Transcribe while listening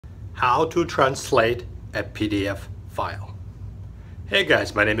how to translate a PDF file. Hey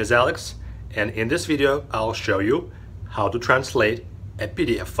guys, my name is Alex, and in this video I'll show you how to translate a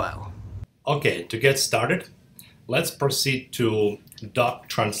PDF file. Okay, to get started, let's proceed to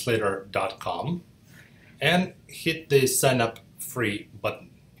doctranslator.com and hit the sign up free button.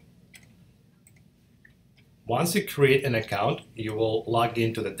 Once you create an account, you will log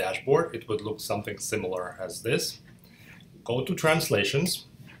into the dashboard. It would look something similar as this. Go to translations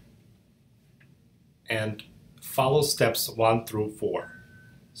and follow steps 1 through 4.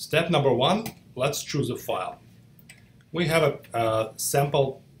 Step number 1, let's choose a file. We have a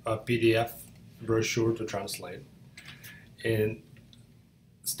sample PDF brochure to translate. In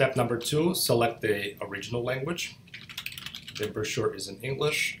step number 2, select the original language. The brochure is in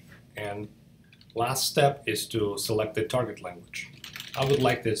English. And last step is to select the target language. I would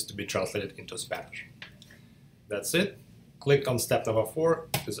like this to be translated into Spanish. That's it. Click on step number 4,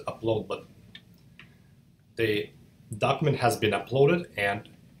 this upload button. The document has been uploaded and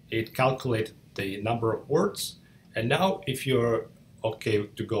it calculated the number of words. And now if you're okay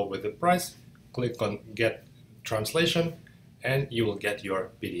to go with the price, click on Get Translation and you will get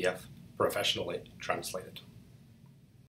your PDF professionally translated.